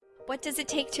What does it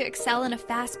take to excel in a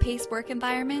fast-paced work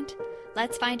environment?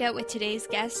 Let's find out with today's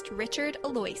guest, Richard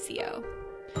Aloisio.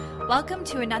 Welcome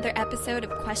to another episode of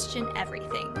Question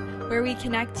Everything, where we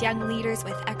connect young leaders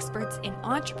with experts in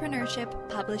entrepreneurship,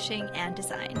 publishing, and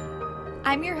design.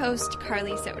 I'm your host,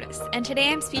 Carly Sotis, and today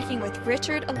I'm speaking with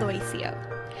Richard Aloisio.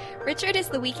 Richard is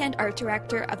the weekend art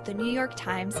director of the New York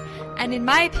Times, and in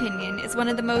my opinion, is one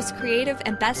of the most creative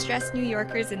and best-dressed New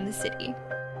Yorkers in the city.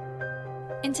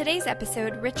 In today's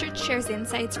episode, Richard shares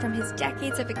insights from his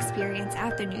decades of experience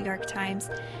at the New York Times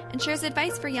and shares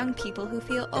advice for young people who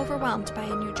feel overwhelmed by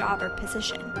a new job or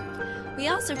position. We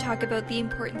also talk about the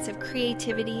importance of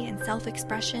creativity and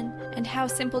self-expression and how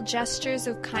simple gestures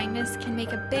of kindness can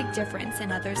make a big difference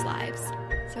in others' lives.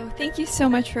 So thank you so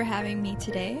much for having me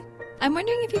today. I'm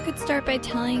wondering if you could start by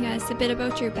telling us a bit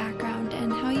about your background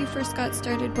and how you first got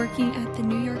started working at the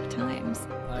New York Times.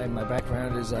 My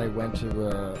background is I went to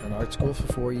an art school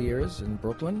for 4 years in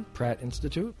Brooklyn, Pratt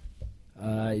Institute.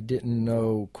 I didn't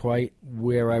know quite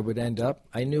where I would end up.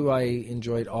 I knew I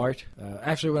enjoyed art.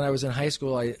 Actually, when I was in high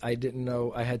school, I didn't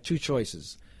know. I had two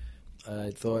choices.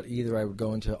 I thought either I would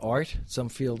go into art, some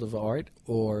field of art,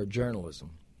 or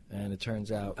journalism. And it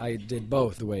turns out I did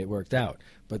both the way it worked out.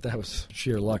 But that was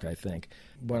sheer luck, I think.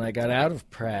 When I got out of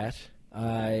Pratt,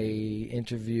 I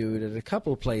interviewed at a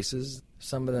couple of places.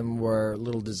 Some of them were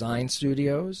little design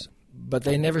studios, but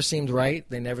they never seemed right.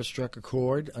 They never struck a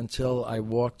chord until I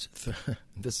walked through.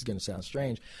 This is going to sound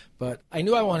strange, but I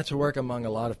knew I wanted to work among a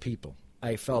lot of people.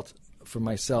 I felt for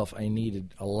myself I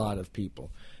needed a lot of people.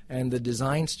 And the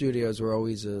design studios were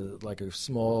always like a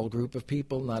small group of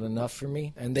people, not enough for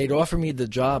me. And they'd offer me the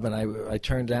job, and I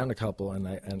turned down a couple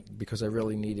and because I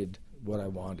really needed what I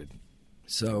wanted.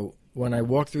 So when I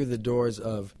walked through the doors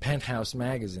of Penthouse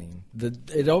magazine,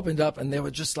 it opened up, and there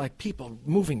were just like people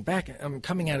moving back,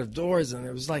 coming out of doors, and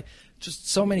it was like just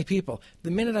so many people.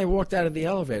 The minute I walked out of the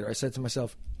elevator, I said to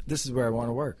myself, this is where I want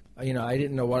to work. I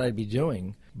didn't know what I'd be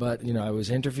doing, but, I was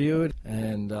interviewed,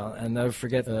 and I'll never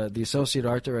forget the associate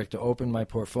art director opened my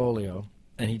portfolio,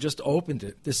 and he just opened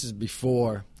it. This is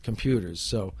before computers,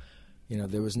 so,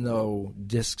 there was no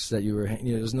discs that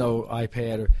there was no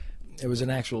iPad, it was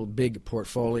an actual big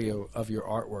portfolio of your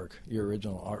artwork, your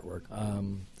original artwork.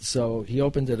 So he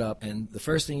opened it up, and the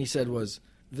first thing he said was,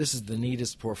 this is the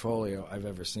neatest portfolio I've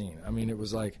ever seen. I mean, it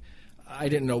was like, I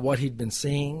didn't know what he'd been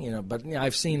seeing, but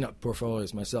I've seen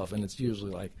portfolios myself, and it's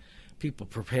usually like people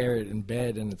prepare it in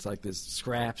bed, and it's like there's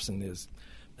scraps, and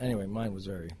anyway, mine was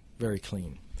very, very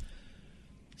clean.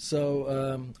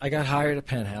 So I got hired at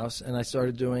Penthouse, and I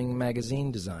started doing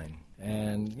magazine design.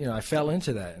 And, I fell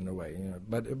into that in a way,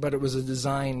 but it was a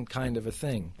design kind of a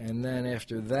thing. And then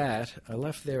after that, I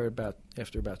left there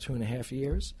after about 2.5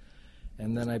 years,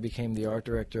 and then I became the art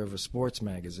director of a sports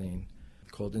magazine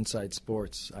called Inside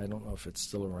Sports. I don't know if it's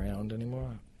still around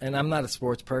anymore. And I'm not a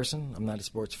sports person. I'm not a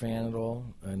sports fan at all.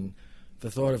 And the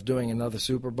thought of doing another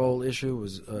Super Bowl issue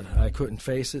was, I couldn't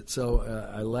face it, so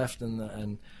I left,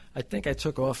 and I think I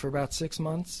took off for about 6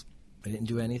 months. I didn't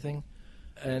do anything.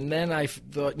 And then I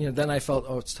thought, then I felt,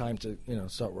 it's time to,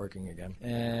 start working again.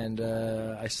 And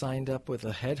I signed up with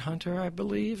a headhunter, I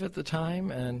believe, at the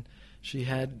time, and she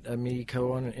had me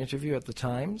go on an interview at the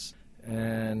Times,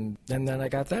 and then I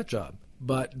got that job.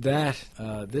 But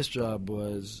this job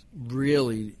was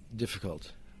really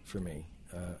difficult for me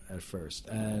at first.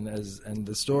 And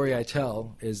the story I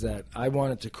tell is that I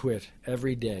wanted to quit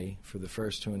every day for the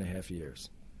first 2.5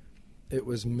 years. It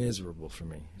was miserable for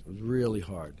me. It was really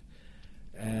hard.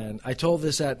 And I told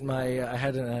this I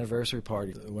had an anniversary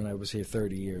party when I was here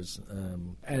 30 years,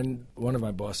 and one of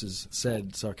my bosses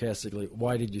said sarcastically,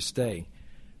 why did you stay,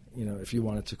 if you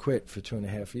wanted to quit for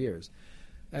 2.5 years?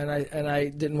 And I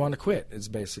didn't want to quit, is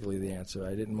basically the answer.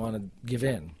 I didn't want to give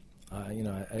in.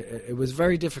 It was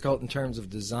very difficult in terms of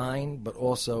design, but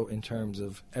also in terms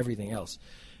of everything else,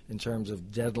 in terms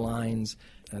of deadlines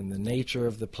and the nature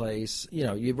of the place.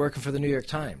 You're working for the New York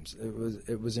Times.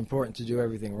 It was important to do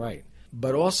everything right.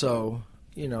 But also,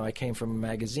 I came from a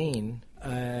magazine,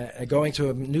 going to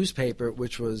a newspaper,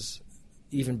 which was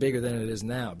even bigger than it is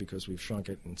now because we've shrunk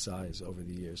it in size over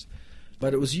the years.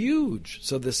 But it was huge,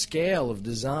 so the scale of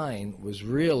design was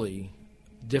really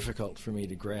difficult for me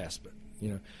to grasp,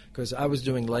 because I was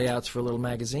doing layouts for a little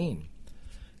magazine.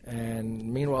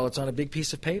 And meanwhile, it's on a big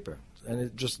piece of paper, and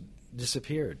it just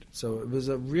disappeared. So it was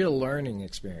a real learning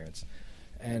experience.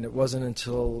 And it wasn't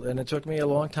and it took me a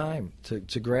long time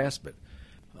to grasp it.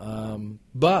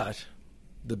 But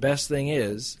the best thing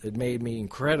is, it made me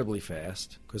incredibly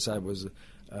fast, because I was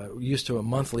used to a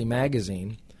monthly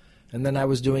magazine, and then I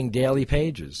was doing daily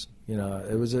pages.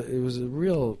 It was a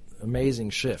real amazing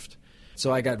shift.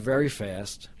 So I got very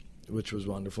fast, which was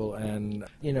wonderful. And,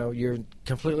 you're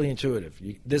completely intuitive.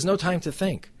 There's no time to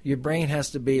think. Your brain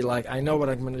has to be like, I know what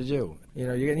I'm going to do.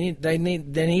 They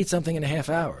need something in a half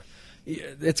hour.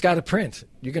 It's got to print.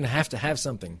 You're going to have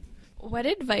something. What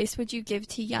advice would you give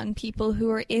to young people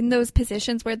who are in those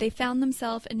positions where they found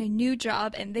themselves in a new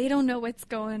job and they don't know what's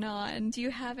going on? Do you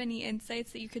have any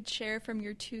insights that you could share from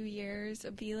your 2 years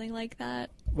of feeling like that?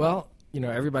 Well,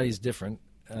 everybody's different.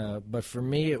 But for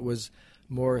me, it was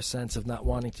more a sense of not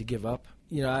wanting to give up.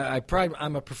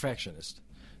 I'm a perfectionist.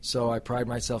 So I pride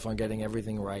myself on getting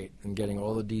everything right and getting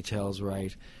all the details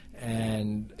right.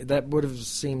 And that would have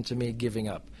seemed to me giving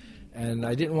up. And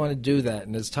I didn't want to do that.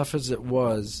 And as tough as it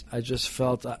was, I just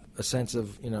felt a sense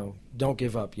of, don't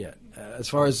give up yet. As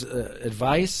far as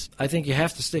advice, I think you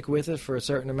have to stick with it for a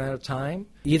certain amount of time.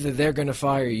 Either they're going to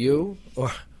fire you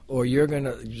or you're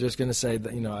just going to say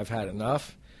that, I've had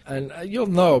enough. And you'll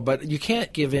know, but you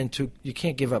can't give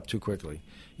up too quickly.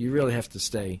 You really have to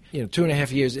stay.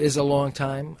 2.5 years is a long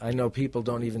time. I know people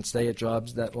don't even stay at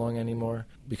jobs that long anymore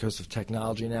because of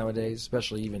technology nowadays,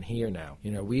 especially even here now.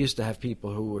 We used to have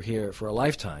people who were here for a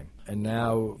lifetime, and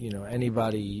now,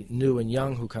 anybody new and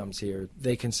young who comes here,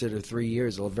 they consider 3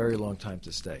 years a very long time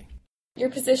to stay. Your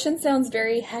position sounds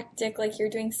very hectic, like you're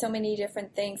doing so many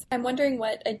different things. I'm wondering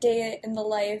what a day in the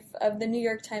life of the New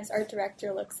York Times art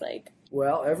director looks like.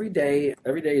 Well, every day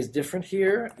is different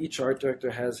here. Each art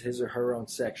director has his or her own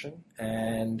section,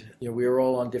 and we are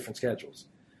all on different schedules.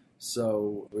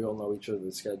 So we all know each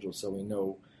other's schedules, so we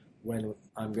know when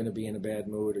I'm going to be in a bad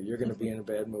mood or you're going to be in a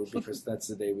bad mood because that's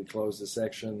the day we close the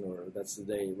section or that's the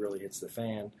day it really hits the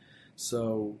fan.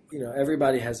 So,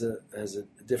 everybody has a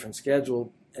different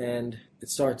schedule, and it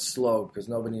starts slow because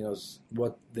nobody knows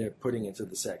what they're putting into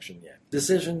the section yet.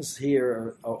 Decisions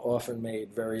here are often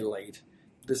made very late.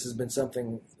 This has been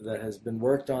something that has been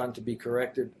worked on to be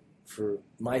corrected for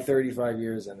my 35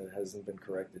 years, and it hasn't been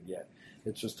corrected yet.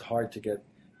 It's just hard to get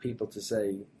people to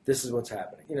say, this is what's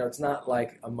happening. It's not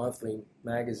like a monthly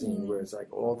magazine where it's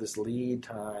like all this lead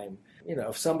time.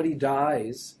 If somebody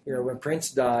dies, when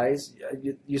Prince dies,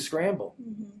 you scramble.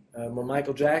 Mm-hmm. When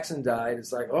Michael Jackson died,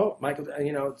 it's like, oh, Michael,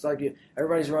 it's like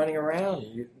everybody's running around.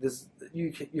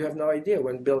 You have no idea.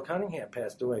 When Bill Cunningham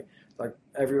passed away, it's like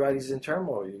everybody's in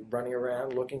turmoil. You're running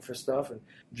around looking for stuff and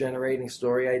generating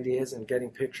story ideas and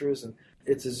getting pictures, and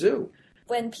it's a zoo.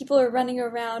 When people are running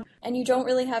around and you don't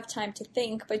really have time to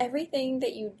think, but everything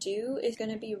that you do is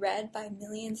going to be read by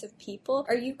millions of people.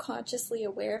 Are you consciously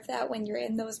aware of that when you're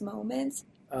in those moments?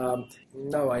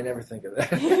 No, I never think of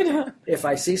that. If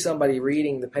I see somebody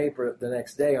reading the paper the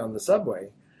next day on the subway,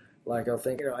 like I'll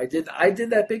think, I did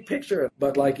that big picture.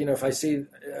 But if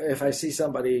I see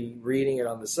somebody reading it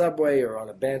on the subway or on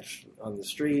a bench on the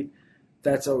street,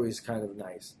 that's always kind of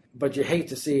nice. But you hate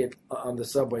to see it on the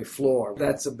subway floor.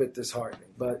 That's a bit disheartening.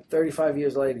 But 35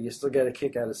 years later, you still get a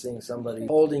kick out of seeing somebody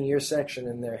holding your section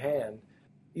in their hand.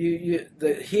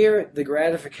 The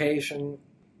gratification,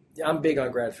 I'm big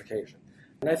on gratification.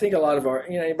 And I think a lot of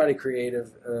anybody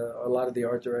creative, a lot of the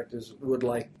art directors would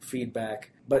like feedback,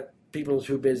 but people are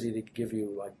too busy to give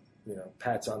you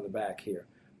pats on the back here.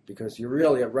 Because you're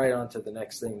really right on to the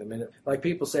next thing the minute. Like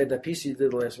people say, that piece you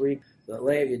did last week, the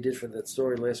layout you did for that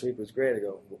story last week was great. I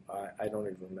go, I don't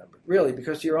even remember. Really,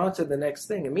 because you're on to the next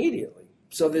thing immediately.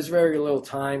 So there's very little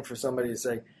time for somebody to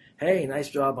say, hey, nice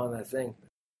job on that thing.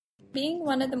 Being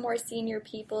one of the more senior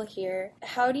people here,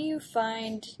 how do you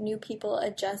find new people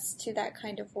adjust to that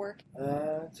kind of work?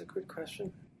 That's a good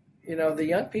question. The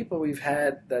young people we've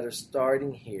had that are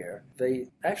starting here, they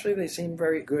seem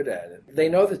very good at it. They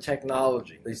know the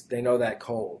technology. They know that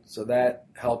cold. So that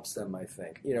helps them, I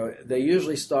think. They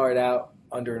usually start out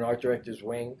under an art director's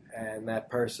wing, and that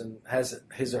person has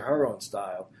his or her own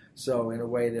style. So in a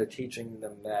way, they're teaching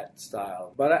them that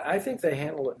style. But I think they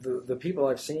handle it. The people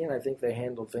I've seen, I think they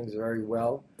handle things very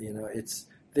well.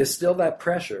 There's still that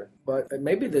pressure, but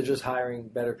maybe they're just hiring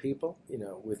better people.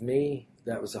 With me,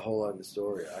 that was a whole other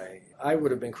story. I would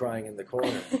have been crying in the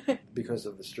corner because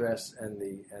of the stress and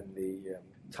the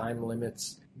time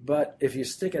limits. But if you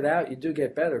stick it out, you do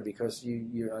get better because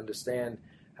you understand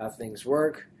how things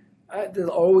work. There'll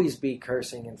always be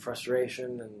cursing and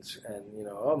frustration and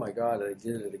oh my God, I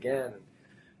did it again.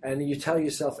 And you tell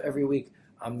yourself every week,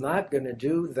 I'm not going to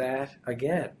do that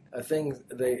again. A thing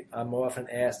I'm often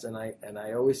asked, and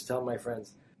I always tell my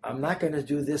friends, I'm not going to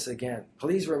do this again.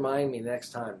 Please remind me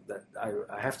next time that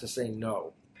I have to say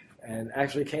no. And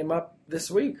actually came up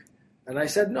this week. And I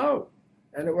said no.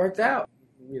 And it worked out.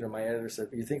 My editor said,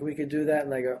 you think we could do that?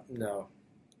 And I go, no.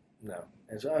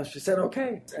 And so she said,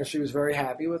 okay. And she was very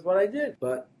happy with what I did.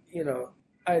 But,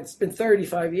 It's been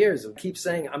 35 years of keep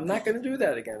saying, I'm not going to do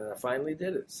that again. And I finally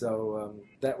did it. So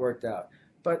that worked out.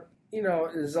 But,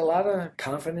 there's a lot of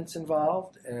confidence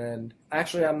involved. And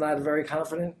actually, I'm not very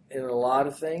confident in a lot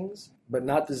of things, but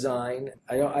not design.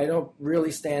 I don't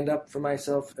really stand up for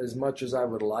myself as much as I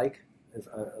would like, if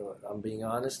I'm being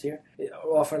honest here.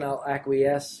 Often I'll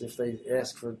acquiesce if they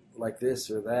ask for like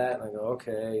this or that. And I go,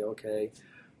 okay.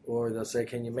 Or they'll say,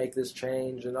 can you make this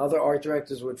change? And other art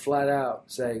directors would flat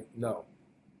out say, no,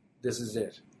 this is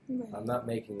it. Right. I'm not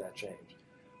making that change.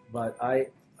 But I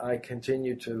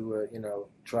continue to,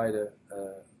 try to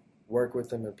work with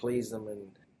them and please them.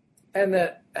 And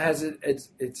that has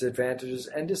its advantages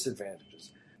and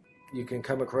disadvantages. You can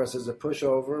come across as a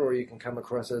pushover, or you can come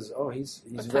across as, he's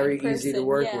very easy to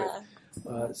work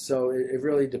with. So it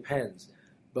really depends.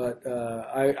 But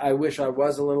I wish I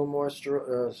was a little more,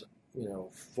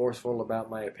 forceful about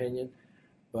my opinion.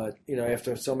 But,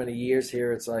 after so many years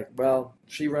here, it's like, well,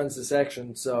 she runs the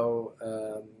section, so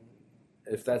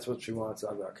if that's what she wants,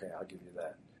 I'll give you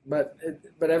that. But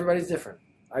everybody's different.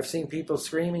 I've seen people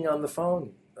screaming on the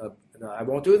phone, no, I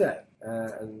won't do that.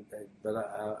 But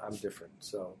I'm different.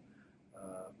 So,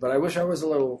 but I wish I was a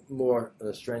little more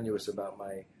strenuous about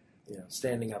my,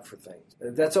 standing up for things.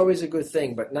 That's always a good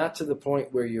thing, but not to the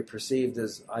point where you're perceived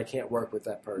as, I can't work with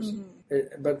that person.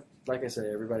 Mm-hmm. But like I say,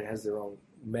 everybody has their own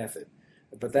method.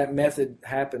 But that method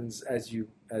happens as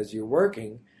you're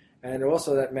working, and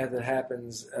also that method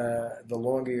happens the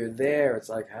longer you're there. It's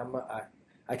like,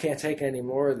 I can't take any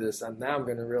more of this. Now I'm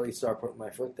going to really start putting my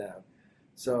foot down.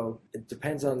 So it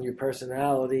depends on your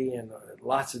personality and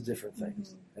lots of different things.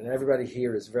 Mm-hmm. And everybody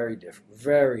here is very different,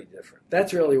 very different.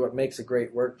 That's really what makes a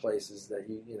great workplace, is that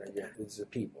it's the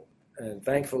people. And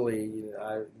thankfully,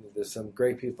 there's some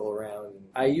great people around.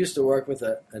 I used to work with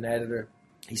an editor.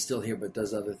 He's still here, but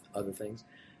does other things.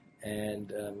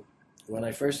 And when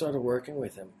I first started working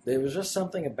with him, there was just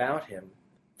something about him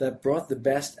that brought the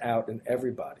best out in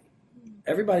everybody.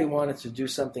 Everybody wanted to do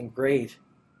something great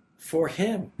for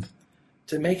him,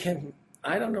 to make him,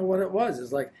 I don't know what it was.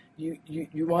 It's like you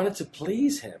wanted to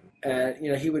please him. And,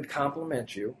 he would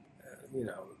compliment you,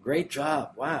 great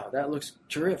job. Wow, that looks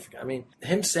terrific. I mean,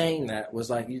 him saying that was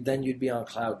like, then you'd be on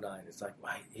cloud nine. It's like,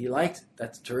 wow, he liked it.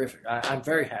 That's terrific. I'm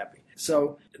very happy.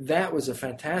 So that was a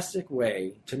fantastic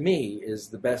way, to me, is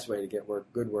the best way to get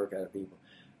good work out of people.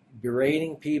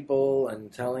 Berating people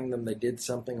and telling them they did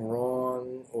something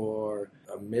wrong, or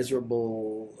a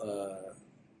miserable,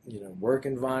 work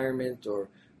environment, or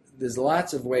there's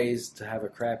lots of ways to have a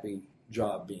crappy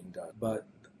job being done. But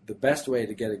the best way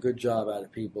to get a good job out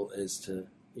of people is to,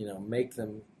 make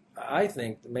them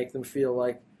feel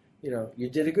like, you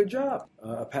did a good job.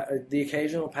 The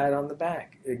occasional pat on the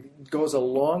back. It goes a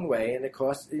long way, and it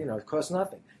costs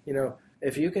nothing.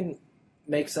 If you can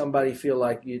make somebody feel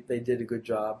like they did a good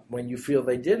job when you feel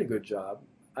they did a good job,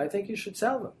 I think you should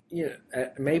sell them.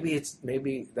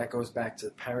 Maybe that goes back to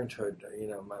parenthood.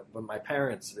 My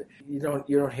parents, you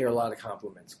don't hear a lot of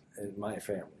compliments in my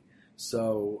family.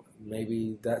 So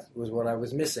maybe that was what I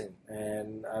was missing.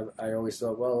 And I always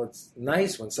thought, well, it's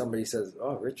nice when somebody says,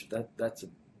 "Oh, Richard, that's a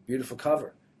beautiful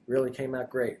cover. Really came out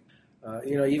great."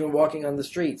 Even walking on the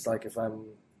streets, like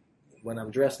when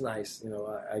I'm dressed nice,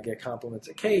 I get compliments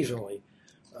occasionally.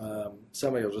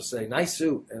 Somebody will just say, "Nice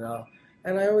suit," and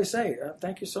I always say,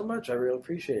 "Thank you so much. I really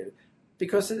appreciate it,"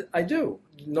 because I do.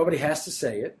 Nobody has to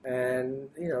say it, and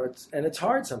it's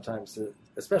hard sometimes to,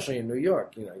 especially in New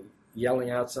York, yelling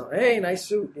out something, "Hey, nice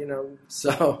suit,"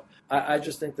 So I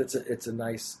just think it's a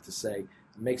nice to say.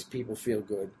 It makes people feel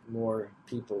good. More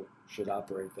people should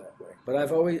operate that way. But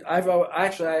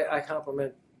I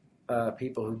compliment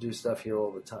people who do stuff here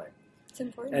all the time. It's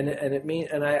important.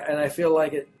 And I feel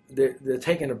like they're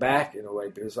taken aback in a way,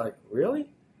 because like, really?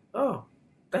 Oh,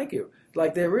 thank you.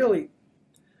 Like they're really,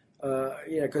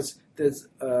 because there's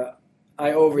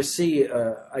I oversee.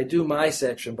 I do my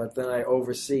section, but then I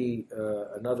oversee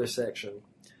another section.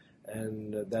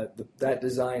 And that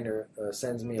designer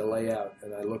sends me a layout,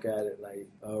 and I look at it, and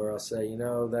I'll say,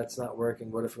 that's not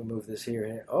working. What if we move this here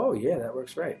and here? Oh, yeah, that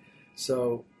works great.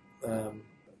 So,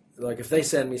 like if they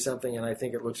send me something and I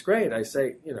think it looks great, I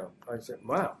say,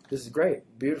 wow, this is great,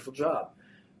 beautiful job.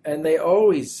 And they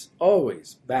always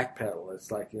backpedal. It's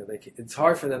like, it's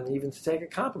hard for them even to take a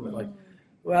compliment. Like,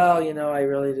 well, I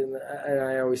really didn't. And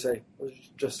I always say, well,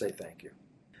 just say thank you.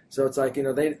 So it's like,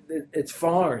 it's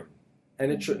foreign.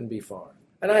 And it shouldn't be foreign.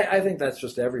 And I think that's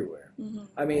just everywhere. Mm-hmm.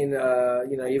 I mean,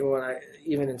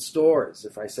 even in stores,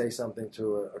 if I say something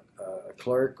to a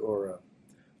clerk or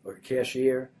a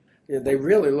cashier, they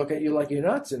really look at you like you're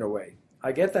nuts in a way.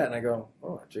 I get that, and I go,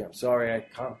 oh, gee, I'm sorry I'm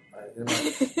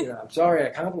sorry I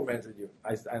complimented you.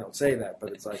 I don't say that,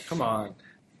 but it's like, come on.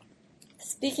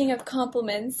 Speaking of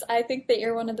compliments, I think that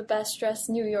you're one of the best dressed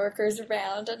New Yorkers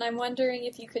around, and I'm wondering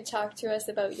if you could talk to us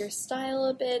about your style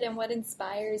a bit and what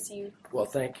inspires you. Well,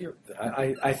 thank you.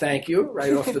 I thank you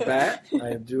right off the bat.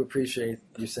 I do appreciate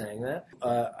you saying that.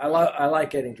 I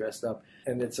like getting dressed up,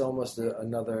 and it's almost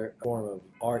another form of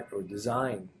art or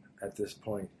design at this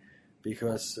point,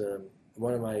 because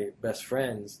one of my best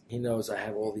friends, he knows I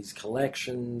have all these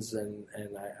collections and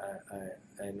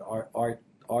art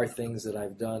things that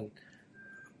I've done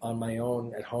on my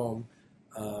own at home,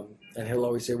 and he'll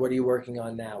always say, what are you working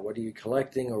on now? What are you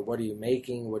collecting, or what are you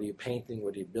making? What are you painting?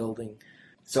 What are you building?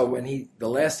 So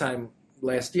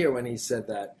last year when he said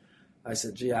that, I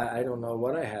said, gee, I don't know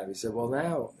what I have. He said, well,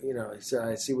 now, he said,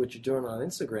 I see what you're doing on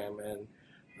Instagram, and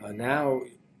now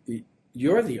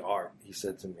you're the art, he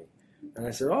said to me. And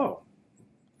I said, oh,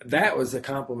 that was a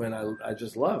compliment I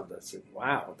just loved. I said,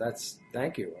 wow,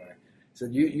 thank you. I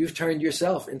said, you've turned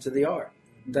yourself into the art.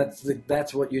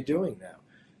 That's what you're doing now.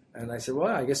 And I said,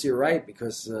 well, I guess you're right,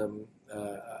 because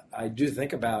I do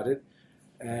think about it.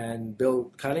 And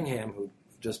Bill Cunningham, who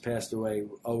just passed away,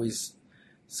 always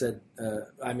said,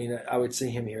 I would see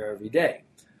him here every day.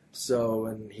 So,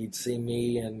 and he'd see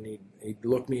me, and he'd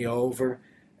look me over,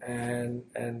 and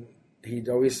he'd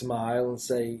always smile and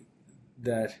say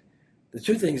that the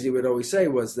two things he would always say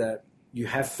was that you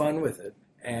have fun with it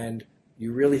and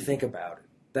you really think about it.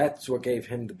 That's what gave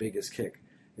him the biggest kick.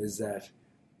 Is that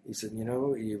he said,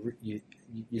 you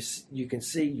can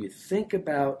see you think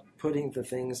about putting the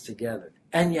things together,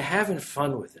 and you're having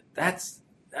fun with it.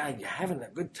 You're having a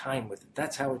good time with it.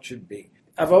 That's how it should be.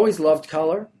 I've always loved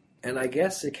color, and I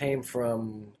guess it came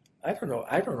from, I don't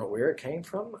know where it came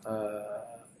from.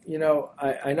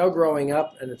 I know growing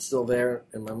up, and it's still there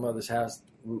in my mother's house,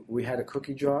 we had a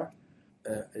cookie jar.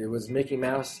 It was Mickey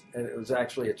Mouse, and it was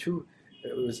actually it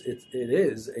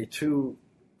is a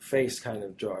two-face kind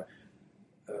of jar.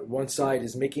 One side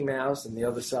is Mickey Mouse, and the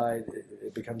other side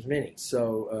it becomes Minnie.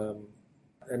 So,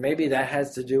 and maybe that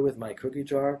has to do with my cookie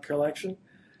jar collection,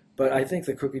 but I think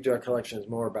the cookie jar collection is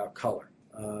more about color.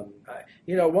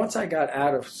 Once I got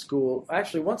out of school,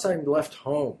 actually, once I left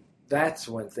home, that's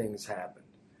when things happened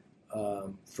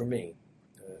for me.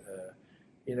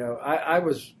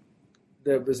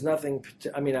 There was nothing.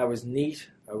 I was neat.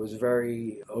 I was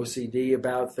very OCD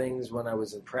about things when I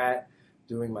was in Pratt,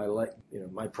 doing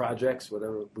my projects,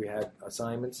 whatever we had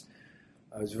assignments.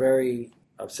 I was very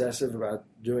obsessive about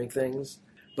doing things,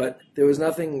 but there was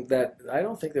nothing that, I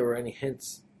don't think there were any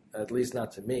hints, at least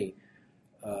not to me,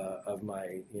 of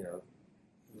my,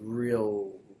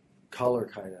 real color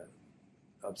kind of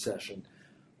obsession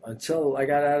until I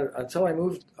got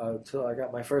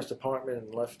my first apartment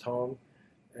and left home,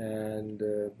 and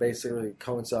basically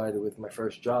coincided with my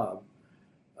first job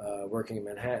working in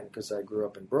Manhattan, because I grew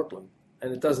up in Brooklyn.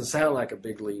 And it doesn't sound like a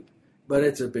big leap, but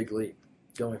it's a big leap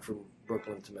going from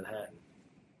Brooklyn to Manhattan.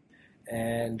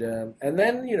 And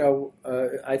then,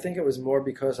 I think it was more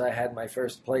because I had my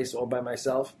first place all by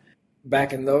myself.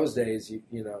 Back in those days, you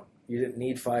didn't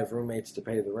need 5 roommates to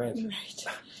pay the rent,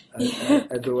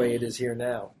 right. The way it is here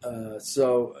now.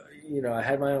 So I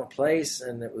had my own place,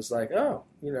 and it was like, now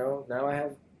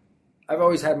I've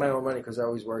always had my own money, because I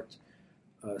always worked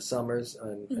summers,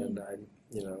 and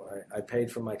I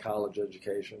paid for my college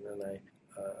education, and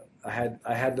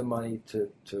I had the money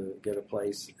to get a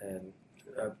place, and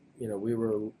we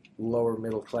were lower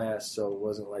middle class, so it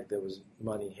wasn't like there was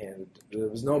money handed. There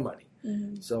was no money.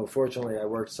 Mm-hmm. So fortunately, I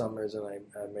worked summers, and I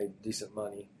made decent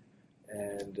money.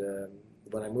 And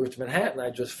when I moved to Manhattan,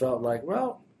 I just felt like,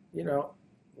 well, now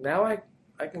I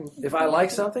can, if I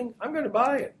like something, I'm going to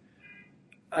buy it.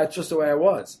 That's just the way I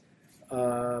was.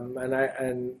 But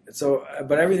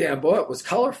everything I bought was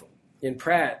colorful. In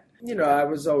Pratt, I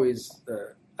was always,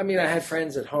 I had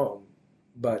friends at home,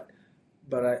 but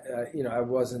I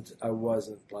wasn't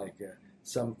like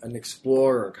an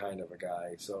explorer kind of a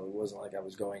guy. So it wasn't like I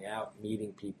was going out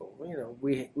meeting people.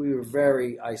 We were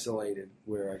very isolated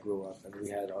where I grew up, and we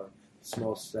had our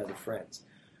small set of friends.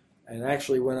 And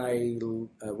actually, when I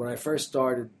first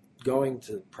started going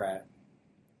to Pratt,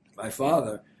 my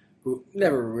father, who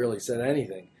never really said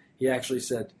anything, he actually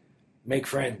said, make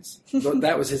friends.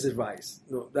 That was his advice.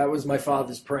 That was my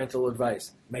father's parental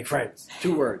advice. Make friends.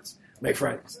 2 words. Make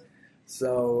friends.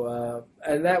 So,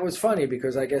 and that was funny,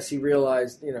 because I guess he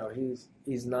realized,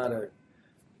 he's not a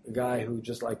guy who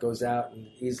just like goes out and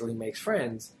easily makes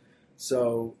friends.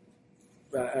 So,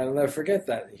 I'll never forget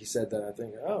that. He said that. I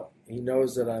think, he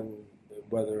knows that I'm,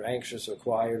 whether anxious or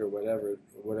quiet or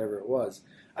whatever it was.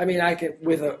 I could,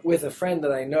 with a friend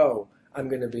that I know, I'm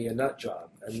going to be a nut job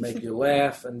and make you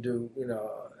laugh and do,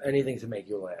 anything to make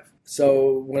you laugh.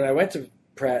 So when I went to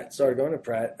Pratt, started going to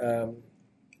Pratt,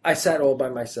 I sat all by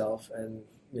myself, and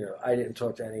I didn't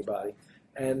talk to anybody.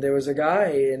 And there was a guy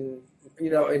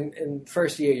in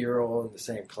first year, you're all in the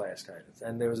same class, kind of.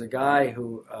 And there was a guy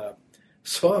who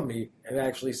saw me and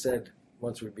actually said,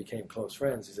 once we became close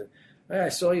friends, he said, "Hey, I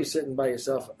saw you sitting by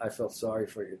yourself. I felt sorry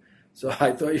for you. So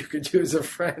I thought you could use a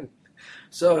friend."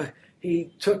 So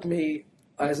he took me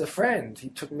as a friend. He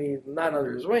took me not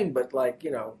under his wing, but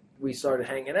we started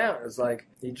hanging out. It was like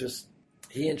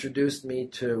he introduced me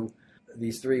to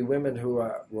these three women who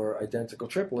were identical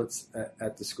triplets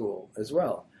at the school as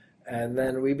well. And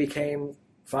then we became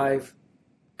 5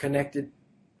 connected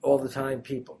all the time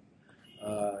people.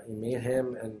 Me and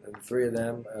him and 3 of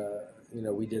them,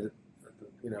 we did it.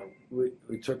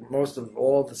 We took most of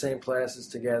all the same classes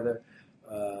together,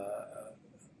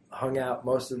 hung out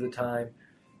most of the time.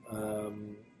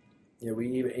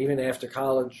 We even after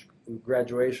college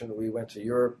graduation, we went to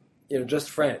Europe. Just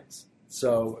friends.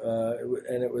 So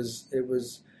it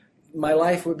was my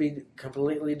life would be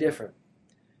completely different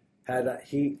had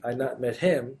I not met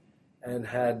him, and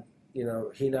had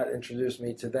he not introduced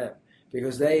me to them,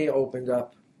 because they opened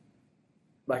up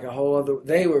like a whole other.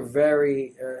 They were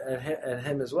very and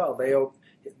him as well.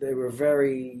 They were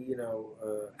very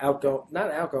outgoing,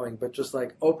 not outgoing, but just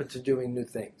like open to doing new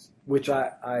things, which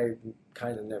I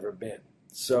kind of never been.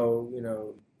 So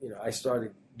I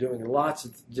started doing lots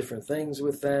of different things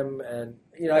with them, and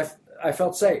I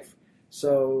felt safe.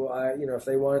 So if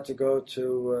they wanted to go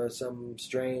to some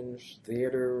strange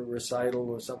theater recital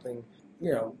or something,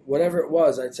 whatever it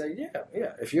was, I'd say,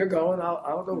 yeah. If you're going,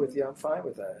 I'll go with you. I'm fine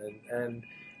with that. And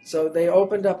so they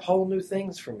opened up whole new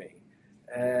things for me.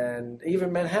 And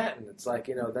even Manhattan, it's like,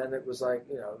 then it was like,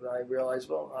 I realized,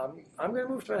 well, I'm going to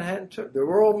move to Manhattan too.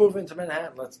 We're all moving to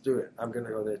Manhattan. Let's do it. I'm going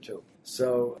to go there too.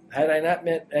 So had I not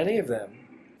met any of them,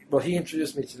 well, he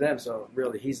introduced me to them, so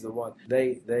really he's the one.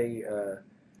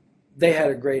 They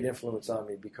had a great influence on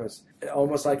me, because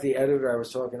almost like the editor I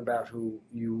was talking about, who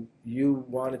you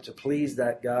wanted to please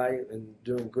that guy and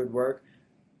doing good work,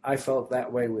 I felt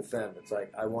that way with them. It's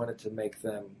like I wanted to make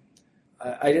them.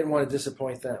 I didn't want to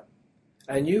disappoint them.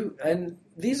 And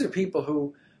these are people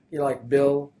who, like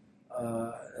Bill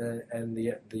and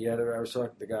the editor I was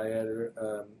talking, the guy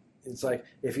editor. It's like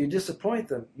if you disappoint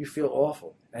them, you feel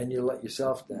awful and you let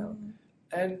yourself down.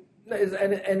 Mm-hmm.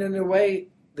 And in a way,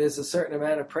 there's a certain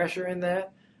amount of pressure in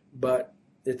that, but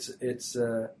it's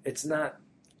not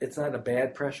a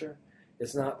bad pressure.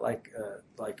 It's not like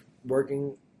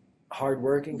hard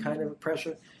working kind of a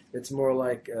pressure. It's more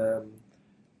like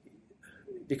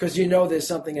because there's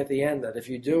something at the end that if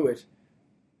you do it,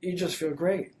 you just feel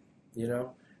great,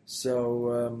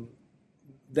 So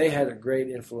they had a great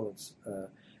influence.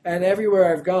 And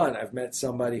everywhere I've gone, I've met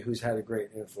somebody who's had a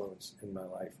great influence in my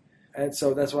life. And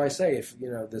so that's why I say, if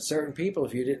there's certain people,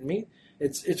 if you didn't meet,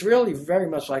 it's really very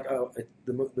much like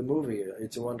the movie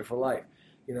It's a Wonderful Life.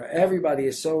 Everybody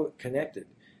is so connected.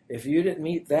 If you didn't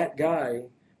meet that guy,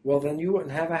 well, then you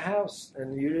wouldn't have a house,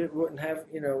 and you wouldn't have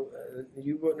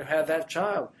you wouldn't have that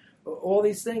child. All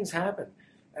these things happen,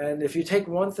 and if you take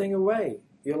one thing away,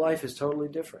 your life is totally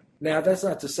different. Now, that's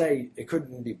not to say it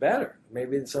couldn't be better.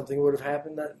 Maybe something would have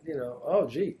happened that, oh,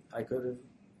 gee, I could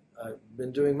have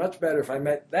been doing much better if I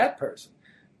met that person.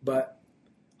 But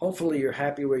hopefully you're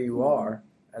happy where you are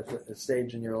at the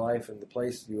stage in your life and the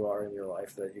place you are in your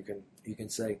life, that you can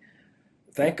say,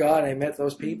 thank God I met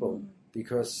those people,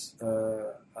 because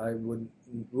I would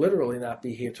literally not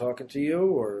be here talking to you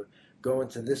or going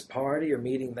to this party or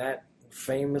meeting that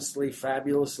famously,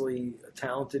 fabulously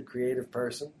talented, creative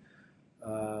person.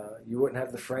 You wouldn't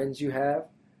have the friends you have.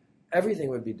 Everything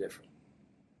would be different.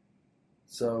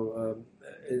 So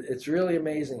it's really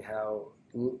amazing how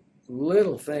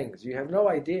little things, you have no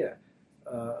idea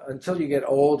until you get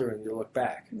older and you look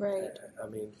back. Right.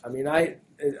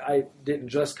 I didn't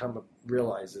just come to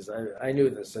realize this. I knew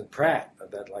this in Pratt,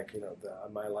 that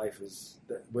my life is,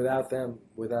 without them,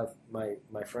 without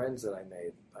my friends that I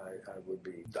made, I would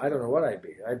be, I don't know what I'd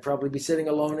be. I'd probably be sitting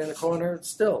alone in a corner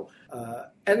still.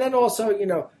 And then also,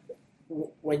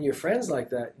 when you're friends like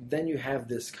that, then you have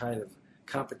this kind of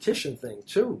competition thing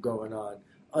too going on,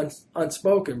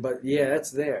 unspoken, but yeah,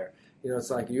 it's there.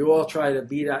 It's like you all try to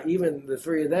beat out, even the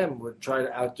 3 of them would try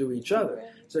to outdo each other. Right.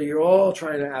 So you're all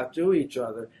trying to outdo each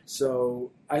other.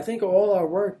 So I think all our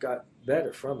work got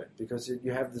better from it, because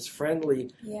you have this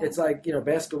friendly, it's like,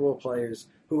 basketball players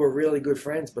who are really good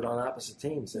friends but on opposite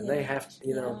teams, and they have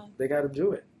to, they got to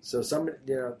do it. So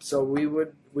so we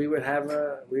would have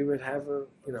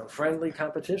friendly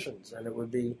competitions, and it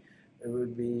would be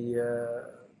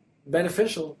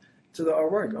beneficial to our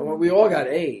work. We all got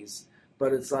A's,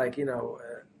 but it's like, it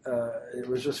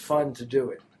was just fun to do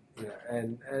it,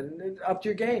 and it upped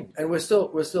your game. And we're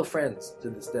still friends to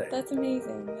this day. That's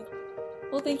amazing.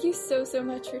 Well, thank you so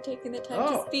much for taking the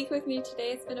time to speak with me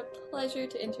today. It's been a pleasure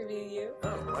to interview you.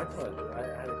 Oh, my pleasure.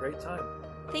 I had a great time.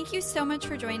 Thank you so much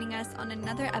for joining us on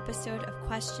another episode of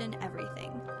Question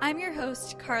Everything. I'm your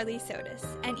host, Carly Sotis,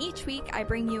 and each week I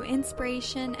bring you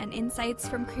inspiration and insights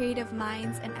from creative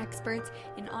minds and experts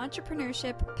in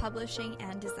entrepreneurship, publishing,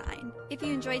 and design. If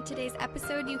you enjoyed today's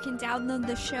episode, you can download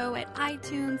the show at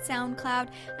iTunes, SoundCloud,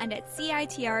 and at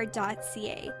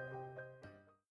citr.ca.